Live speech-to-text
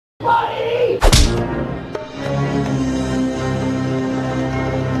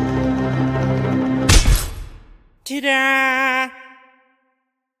Ta-da!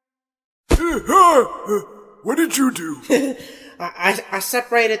 What did you do? I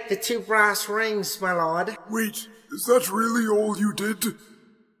separated the two brass rings, my lord. Wait, is that really all you did?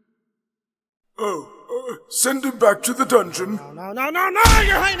 Send him back to the dungeon. No,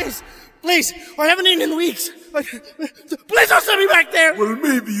 Your Highness! Please, I haven't eaten in weeks. Please don't send me back there! Well,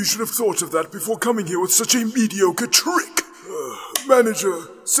 maybe you should have thought of that before coming here with such a mediocre trick. Manager,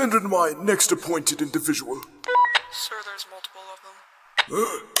 send in my next appointed individual. Sir, there's multiple of them.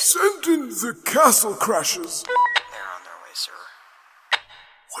 Send in the castle crashers. They're on their way, sir.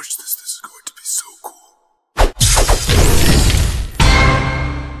 Watch this is going to be so cool.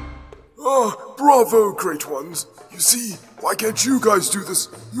 Bravo, great ones. You see, why can't you guys do this?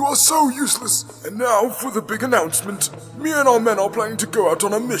 You are so useless. And now for the big announcement. Me and our men are planning to go out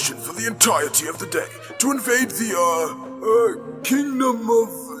on a mission for the entirety of the day to invade the, Kingdom of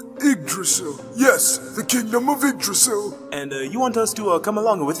Yggdrasil. Yes, the Kingdom of Yggdrasil. And, you want us to, come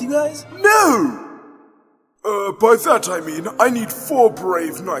along with you guys? No! By that I mean, I need 4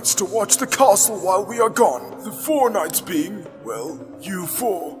 brave knights to watch the castle while we are gone. The 4 knights being, well, you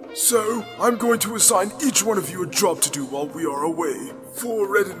 4. So, I'm going to assign each one of you a job to do while we are away. For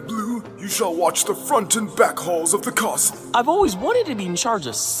red and blue, you shall watch the front and back halls of the castle. I've always wanted to be in charge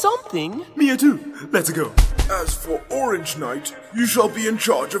of something. Me too. Let's go. As for Orange Knight, you shall be in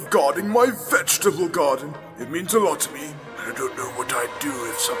charge of guarding my vegetable garden. It means a lot to me, and I don't know what I'd do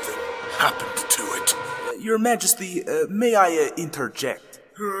if something happened to it. Your Majesty, may I interject?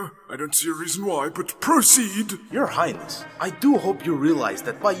 I don't see a reason why, but proceed. Your Highness, I do hope you realize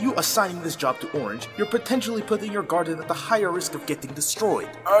that by you assigning this job to Orange, you're potentially putting your garden at the higher risk of getting destroyed.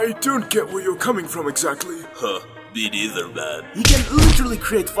 I don't get where you're coming from exactly. Me neither, man. He can literally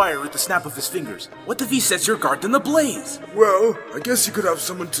create fire with the snap of his fingers. What if he sets your garden ablaze? Well, I guess you could have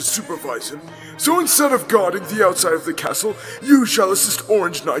someone to supervise him. So instead of guarding the outside of the castle, you shall assist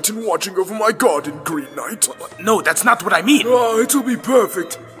Orange Knight in watching over my garden, Green Knight. No, that's not what I mean! It'll be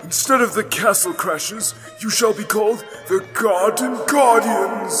perfect. Instead of the castle crashers, you shall be called the Garden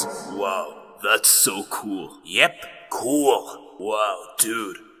Guardians. Wow, that's so cool. Yep, cool. Wow,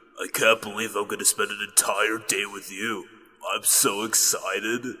 dude. I can't believe I'm gonna spend an entire day with you. I'm so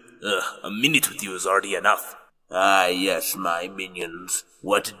excited. A minute with you is already enough. Ah, yes, my minions.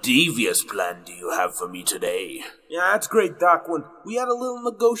 What devious plan do you have for me today? Yeah, that's great, Dank Woomy. We had a little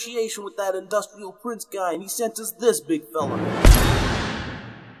negotiation with that industrial prince guy, and he sent us this big fella.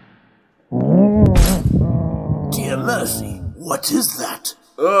 Dear mercy, what is that?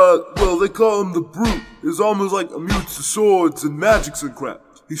 Well, they call him the Brute. He's almost like immune to swords and magics and crap.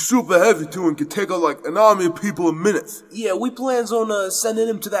 He's super heavy too and can take out like an army of people in minutes. Yeah, we plans on sending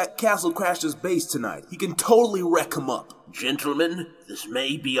him to that Castle Crasher's base tonight. He can totally wreck him up. Gentlemen, this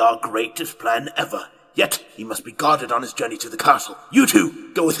may be our greatest plan ever. Yet, he must be guarded on his journey to the castle. You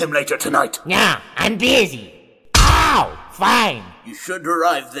two, go with him later tonight. No, I'm busy. Ow! Fine. You should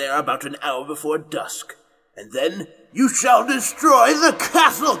arrive there about an hour before dusk. And then, you shall destroy the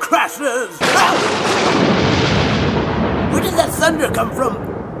Castle Crashers! Ah! Where did that thunder come from?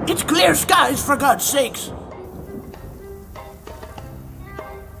 It's clear skies, for God's sakes!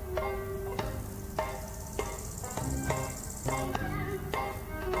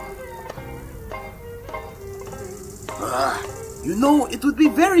 You know, it would be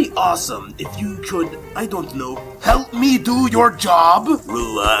very awesome if you could, I don't know, help me do your job.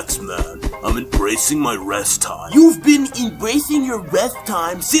 Relax, man. I'm embracing my rest time. You've been embracing your rest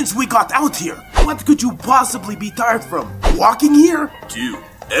time since we got out here. What could you possibly be tired from? Walking here? Dude,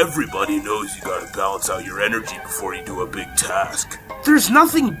 everybody knows you gotta balance out your energy before you do a big task. There's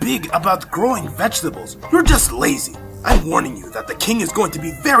nothing big about growing vegetables. You're just lazy. I'm warning you that the king is going to be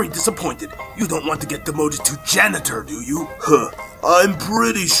very disappointed. You don't want to get demoted to janitor, do you? I'm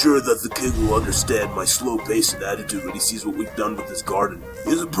pretty sure that the king will understand my slow pace and attitude when he sees what we've done with this garden.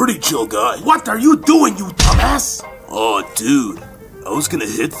 He's a pretty chill guy. What are you doing, you dumbass? Oh, dude. I was gonna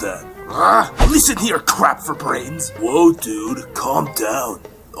hit that. Listen here, crap for brains. Whoa, dude. Calm down.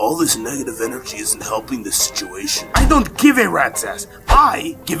 All this negative energy isn't helping the situation. I don't give a rat's ass.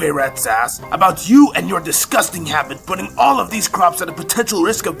 I give a rat's ass about you and your disgusting habit putting all of these crops at a potential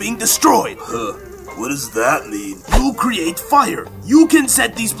risk of being destroyed. What does that mean? You create fire. You can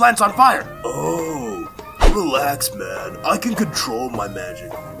set these plants on fire. Oh, relax, man. I can control my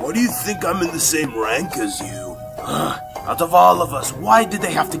magic. Why do you think I'm in the same rank as you? Out of all of us, why did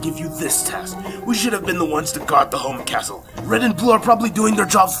they have to give you this task? We should have been the ones to guard the home castle. Red and blue are probably doing their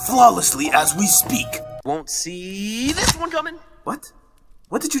jobs flawlessly as we speak. Won't see this one coming. What?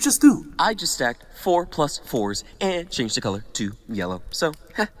 What did you just do? I just stacked 4 plus 4s and changed the color to yellow. So,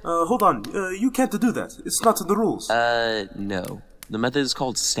 hold on. You can't do that. It's not in the rules. No. The method is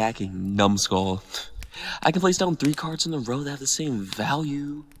called stacking, numbskull. I can place down 3 cards in a row that have the same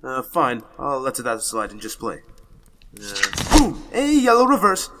value. Fine. I'll let it slide and just play. Boom! A yellow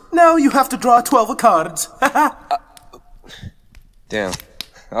reverse. Now you have to draw 12 cards. Damn.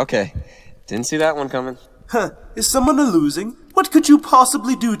 Okay. Didn't see that one coming. Huh. Is someone losing? What could you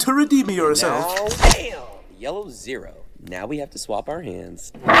possibly do to redeem yourself? Now, damn! Yellow 0. Now we have to swap our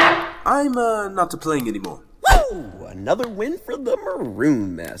hands. I'm, not playing anymore. Woo! Another win for the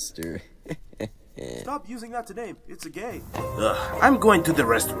Maroon Master. Stop using that to name. It's a gay. I'm going to the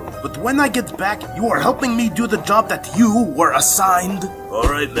restroom, but when I get back, you are helping me do the job that you were assigned.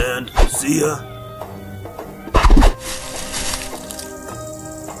 Alright, man. See ya.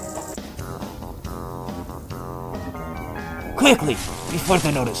 Quickly, before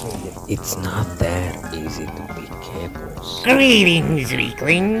the notice radio. It's not that easy to pick cables. Greetings,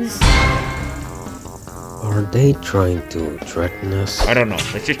 weaklings. Are they trying to threaten us? I don't know.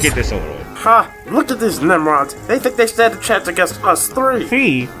 Let's just get this over with. Ha! Look at these Nimrods. They think they stand a chance against us 3.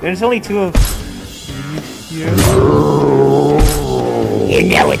 3? There's only 2 of you. You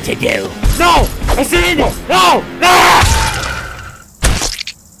know what to do. No! I said no! No! No!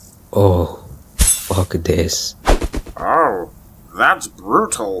 Oh, fuck this. Oh, that's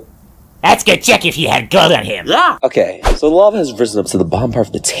brutal. Let's go check if you had gold on him. Yeah! Okay, so the lava has risen up to the bottom part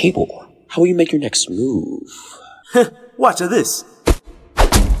of the table. How will you make your next move? Watch this.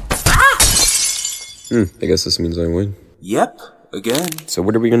 I guess this means I win. Yep, again. So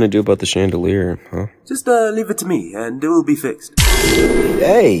what are we gonna do about the chandelier, huh? Just, leave it to me, and it will be fixed.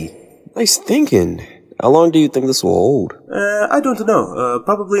 Hey, nice thinking. How long do you think this will hold? I don't know.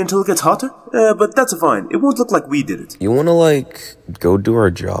 Probably until it gets hotter. But that's fine. It won't look like we did it. You wanna, like, go do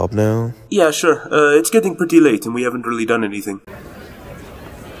our job now? Yeah, sure. It's getting pretty late, and we haven't really done anything.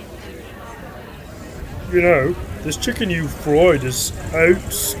 You know, this chicken you fried is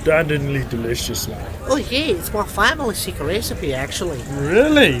outstandingly delicious, man. Oh yeah, it's my family secret recipe, actually.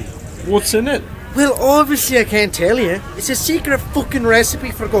 Really? What's in it? Well, obviously I can't tell you. It's a secret fucking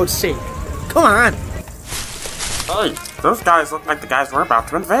recipe, for God's sake. Come on. Hey, those guys look like the guys we're about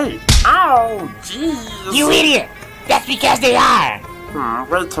to invade. Ow, jeez. You idiot! That's because they are!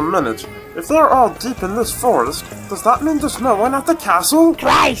 Wait a minute. If they're all deep in this forest, does that mean there's no one at the castle?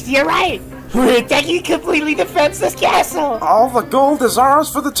 Christ, you're right! We're attacking a completely defenseless castle! All the gold is ours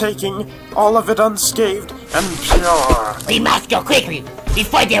for the taking, all of it unscathed and pure. We must go quickly,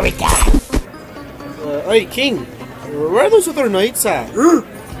 before they return! Hey, King, where are those other knights at?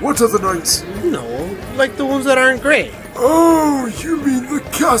 What other knights? You know, like the ones that aren't great. Oh, you mean the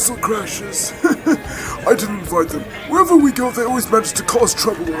castle crashers. I didn't invite them. Wherever we go, they always manage to cause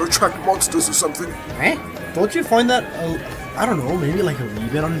trouble or attract monsters or something. Eh? Don't you find that, I don't know, maybe like a wee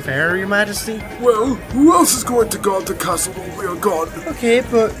bit unfair, Your Majesty? Well, who else is going to guard the castle while we are gone? Okay,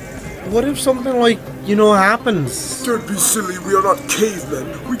 but what if something like, happens? Don't be silly, we are not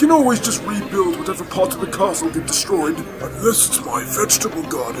cavemen. We can always just rebuild whatever parts of the castle get destroyed. Unless it's my vegetable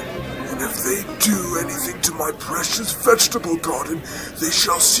garden. And if they do anything to my precious vegetable garden, they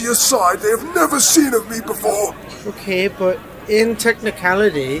shall see a side they have never seen of me before. Okay, but in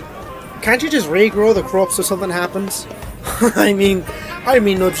technicality, can't you just regrow the crops if something happens? I mean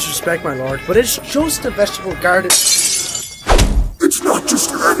no disrespect, my lord, but it's just a vegetable garden. It's not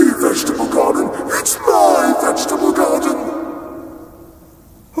just any vegetable garden, it's my vegetable garden!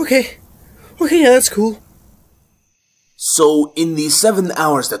 Okay, yeah, that's cool. So, in the 7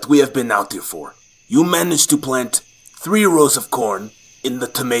 hours that we have been out here for, you managed to plant 3 rows of corn in the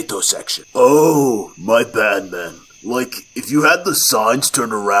tomato section. Oh, my bad, man. Like, if you had the signs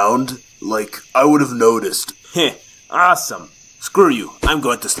turned around, like, I would have noticed. Heh, awesome. Screw you, I'm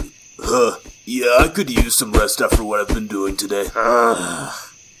going to sleep. Yeah, I could use some rest after what I've been doing today.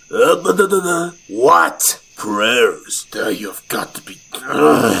 What? Prayers. You've got to be...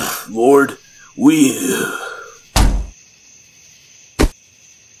 Lord, we...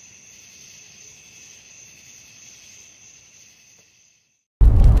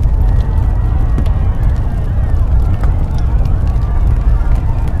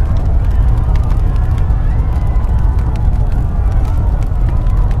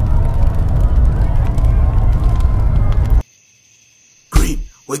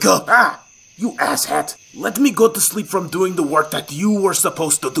 Wake up! Ah! You asshat! Let me go to sleep from doing the work that you were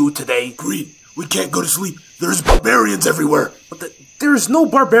supposed to do today. Green, we can't go to sleep. There's barbarians everywhere. There's no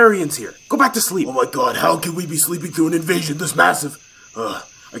barbarians here. Go back to sleep. Oh my god, how can we be sleeping through an invasion this massive? I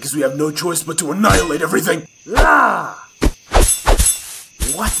guess we have no choice but to annihilate everything. Ah!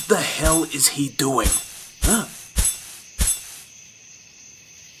 What the hell is he doing? Huh?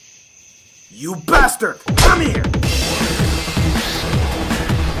 You bastard! Come here!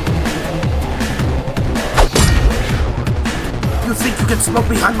 You think you can smoke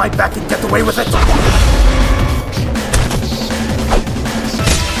behind my back and get away with it?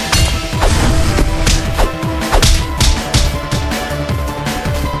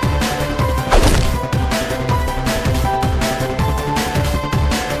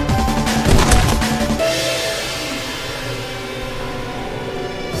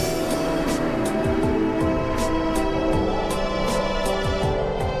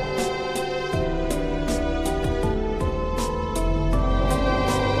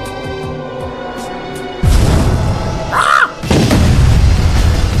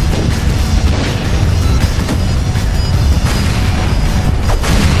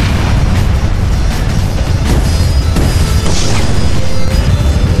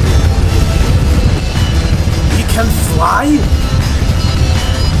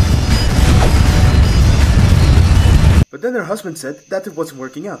 But then her husband said that it wasn't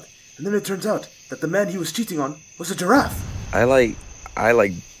working out. And then it turns out that the man he was cheating on was a giraffe. I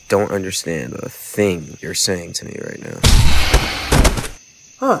don't understand a thing you're saying to me right now.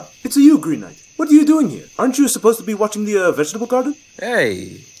 Huh, it's you, Green Knight. What are you doing here? Aren't you supposed to be watching the vegetable garden?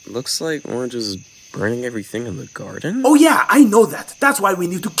 Hey, looks like Orange is burning everything in the garden? Oh yeah, I know that. That's why we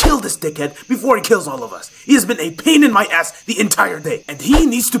need to kill this dickhead before he kills all of us. He has been a pain in my ass the entire day, and he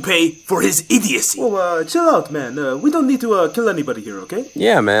needs to pay for his idiocy. Oh, chill out, man. We don't need to kill anybody here, okay?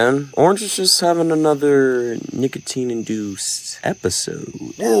 Yeah, man. Orange is just having another nicotine-induced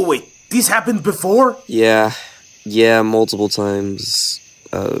episode. Oh, wait. These happened before? Yeah, multiple times.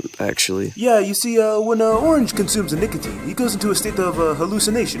 Actually. Yeah, you see, when Orange consumes a nicotine, he goes into a state of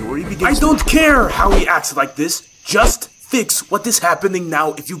hallucination where he begins I don't care how he acts like this. Just fix what is happening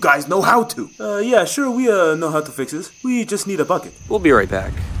now if you guys know how to. Yeah, sure, we know how to fix this. We just need a bucket. We'll be right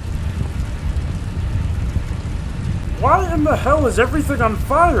back. Why in the hell is everything on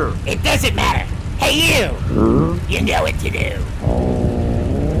fire? It doesn't matter. Hey, you! You know what to do.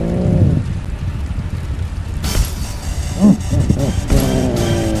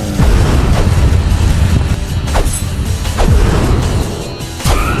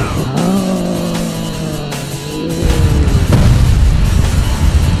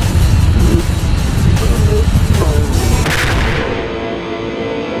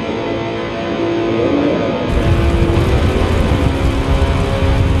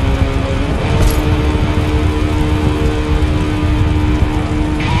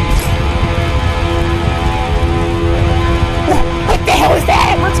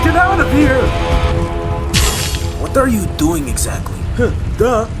 What are you doing exactly?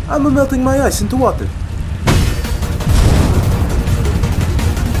 Duh, I'm melting my ice into water.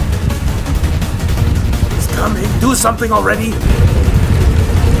 He's coming. Do something already.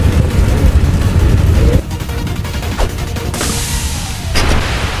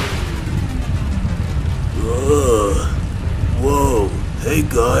 Whoa. Hey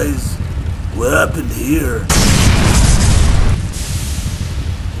guys. What happened here?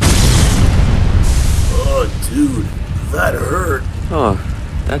 Oh, dude, that hurt. Oh,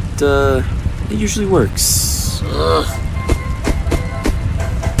 that usually works.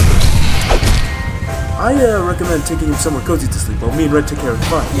 I recommend taking him somewhere cozy to sleep while me and Red take care of the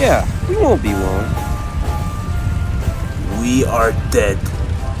fire. Yeah, we won't be long. We are dead.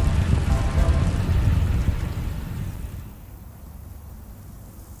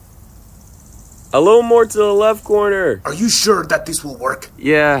 A little more to the left corner. Are you sure that this will work?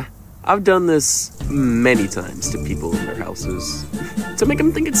 Yeah, I've done this many times to people in their houses to make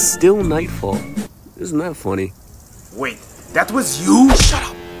them think it's still nightfall. Isn't that funny? Wait, that was you? Shut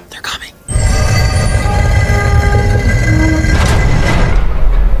up. They're coming.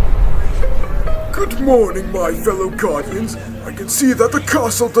 Good morning, my fellow Guardians. I can see that the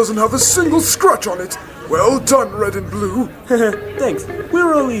castle doesn't have a single scratch on it. Well done, Red and Blue. Thanks.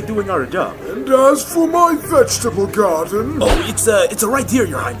 We're only doing our job. And as for my vegetable garden... Oh, it's right here,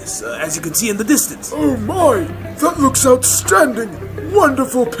 Your Highness, as you can see in the distance. Oh my, that looks outstanding.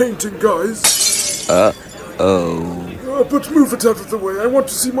 Wonderful painting, guys. But move it out of the way. I want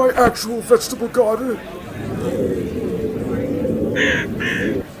to see my actual vegetable garden.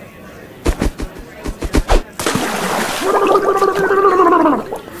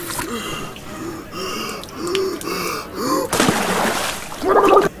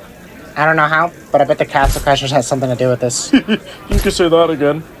 I don't know how, but I bet the Castle Crashers has something to do with this. You can say that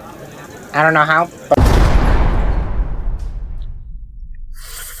again. I don't know how, but...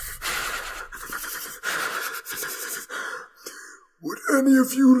 Would any of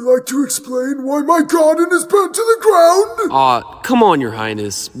you like to explain why my garden is burnt to the ground? Come on, Your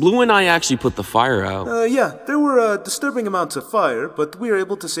Highness. Blue and I actually put the fire out. Yeah, there were disturbing amounts of fire, but we were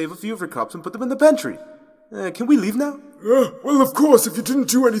able to save a few of your crops and put them in the pantry. Can we leave now? Well, of course, if you didn't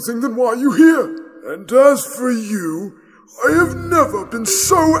do anything, then why are you here? And as for you, I have never been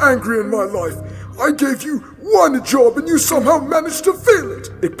so angry in my life. I gave you one job and you somehow managed to fail it.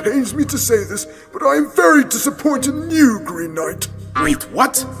 It pains me to say this, but I am very disappointed in you, Green Knight. Wait,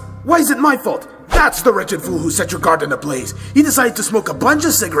 what? Why is it my fault? That's the wretched fool who set your garden ablaze. He decided to smoke a bunch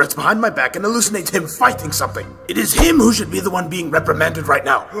of cigarettes behind my back and hallucinate him fighting something. It is him who should be the one being reprimanded right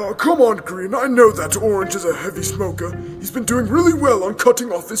now. Oh, come on, Green. I know that Orange is a heavy smoker. He's been doing really well on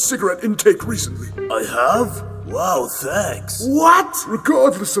cutting off his cigarette intake recently. I have? Wow, thanks. What?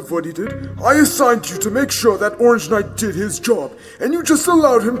 Regardless of what he did, I assigned you to make sure that Orange Knight did his job, and you just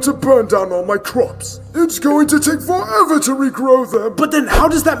allowed him to burn down all my crops. It's going to take forever to regrow them. But then how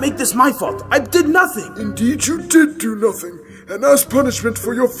does that make this my fault? I did nothing. Indeed, you did do nothing. And as punishment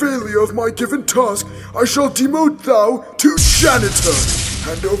for your failure of my given task, I shall demote thou to janitor.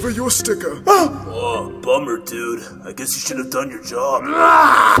 Hand over your sticker. Oh, bummer, dude. I guess you should have done your job.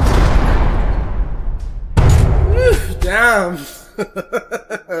 Damn.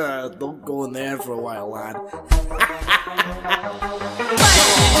 Don't go in there for a while, lad.